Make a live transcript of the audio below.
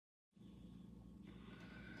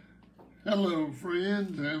Hello,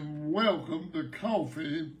 friends, and welcome to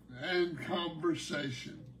Coffee and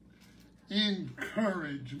Conversation.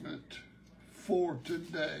 Encouragement for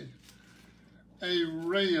today. A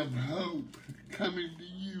ray of hope coming to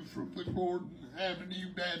you from the Gordon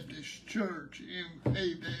Avenue Baptist Church in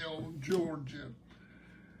Adel, Georgia.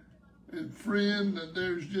 And friend,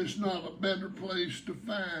 there's just not a better place to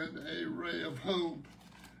find a ray of hope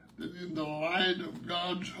than in the light of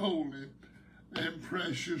God's holy and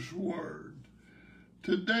precious word.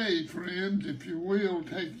 Today, friends, if you will,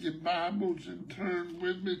 take your Bibles and turn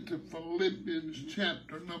with me to Philippians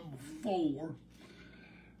chapter number 4.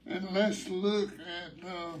 And let's look at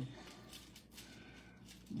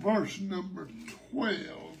verse number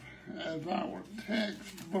 12 as our text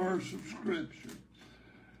verse of Scripture.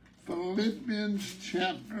 Philippians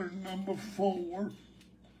chapter number 4.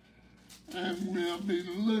 And we'll be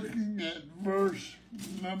looking at verse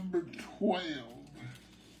number 12.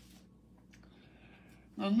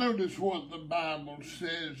 Now notice what the Bible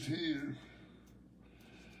says here.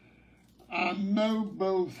 I know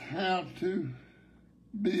both how to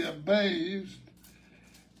be abased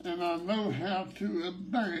and I know how to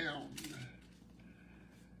abound.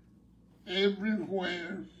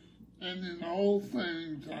 Everywhere and in all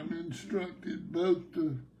things I'm instructed both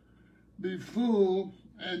to be full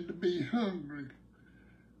and to be hungry,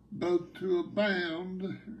 both to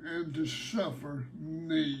abound and to suffer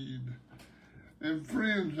need. And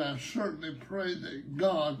friends, I certainly pray that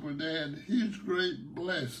God would add His great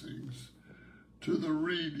blessings to the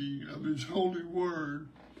reading of His holy word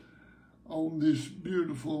on this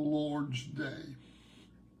beautiful Lord's Day.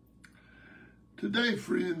 Today,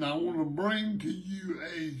 friend, I want to bring to you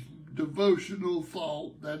a devotional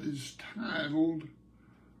thought that is titled,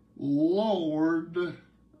 Lord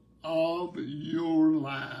of your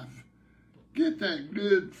life. Get that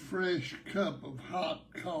good fresh cup of hot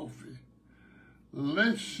coffee.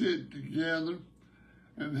 Let's sit together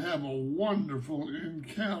and have a wonderful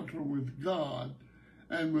encounter with God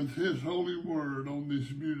and with His holy word on this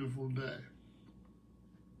beautiful day.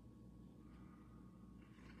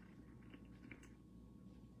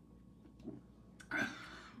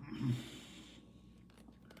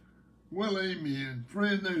 Well, amen.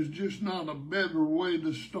 Friend, there's just not a better way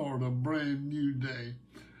to start a brand new day.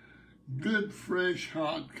 Good, fresh,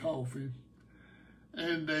 hot coffee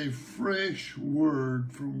and a fresh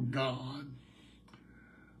word from God.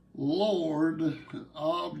 Lord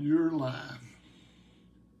of your life.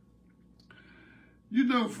 You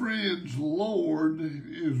know, friends, Lord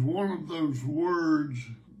is one of those words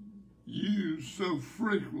used so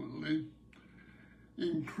frequently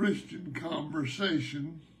in Christian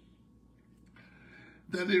conversation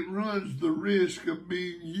that it runs the risk of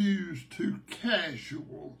being used too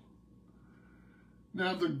casual.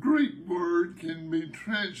 Now, the Greek word can be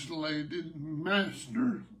translated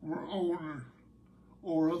master or owner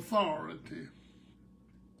or authority.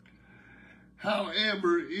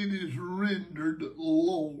 However, it is rendered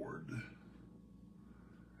Lord,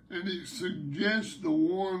 and it suggests the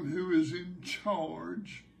one who is in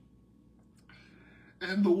charge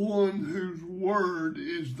and the one whose word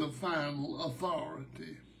is the final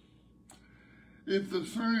authority. If the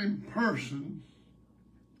same person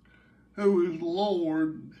who is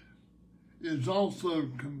Lord is also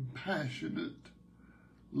compassionate,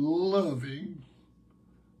 loving,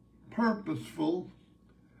 purposeful,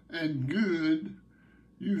 and good,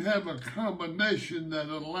 you have a combination that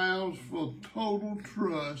allows for total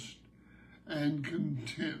trust and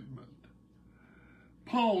contentment.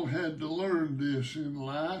 Paul had to learn this in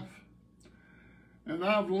life, and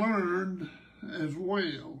I've learned as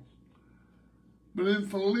well. But in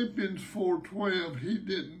Philippians 4:12, he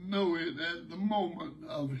didn't know it at the moment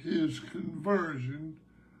of his conversion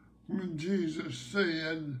when Jesus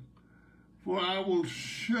said, for I will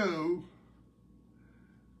show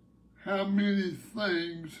how many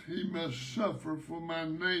things he must suffer for my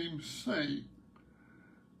name's sake.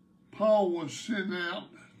 Paul was sent out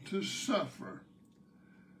to suffer,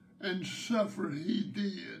 and suffer he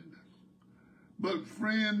did. But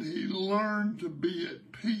friend, he learned to be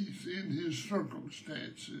at peace in his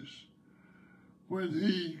circumstances when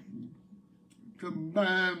he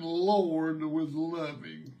combined Lord with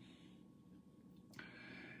loving.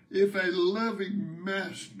 If a loving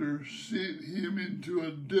master sent him into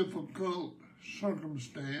a difficult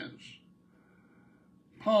circumstance,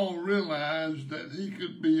 Paul realized that he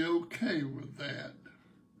could be okay with that.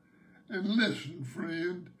 And listen,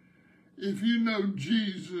 friend, if you know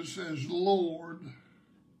Jesus as Lord,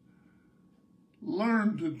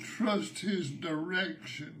 learn to trust His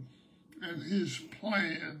direction and His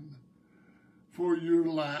plan for your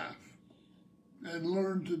life. and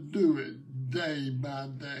learn to do it day by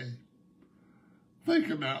day. Think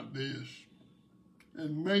about this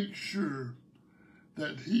and make sure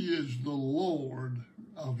that he is the Lord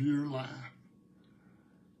of your life.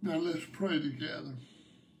 Now let's pray together.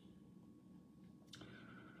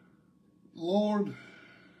 Lord,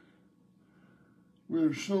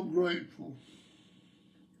 we're so grateful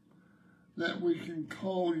that we can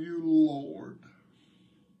call you Lord.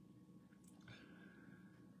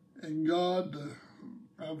 And God,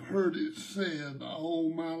 I've heard it said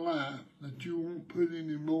all my life that you won't put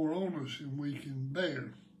any more on us than we can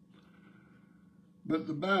bear. But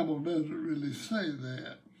the Bible doesn't really say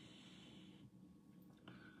that.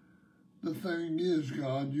 The thing is,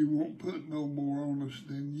 God, you won't put no more on us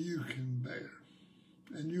than you can bear.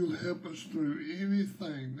 And you'll help us through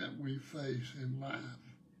anything that we face in life.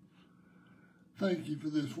 Thank you for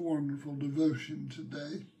this wonderful devotion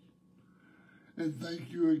today. And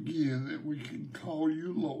thank you again that we can call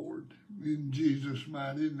you Lord in Jesus'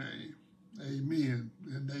 mighty name. Amen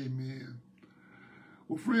and amen.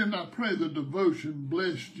 Well, friend, I pray the devotion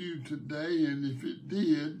blessed you today, and if it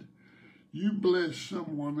did, you bless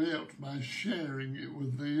someone else by sharing it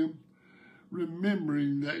with them,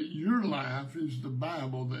 remembering that your life is the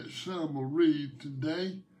Bible that some will read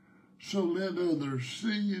today. So let others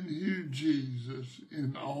see and hear Jesus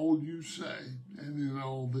in all you say and in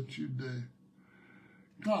all that you do.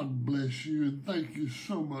 God bless you, and thank you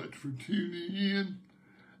so much for tuning in,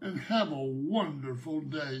 and have a wonderful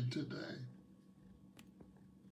day today.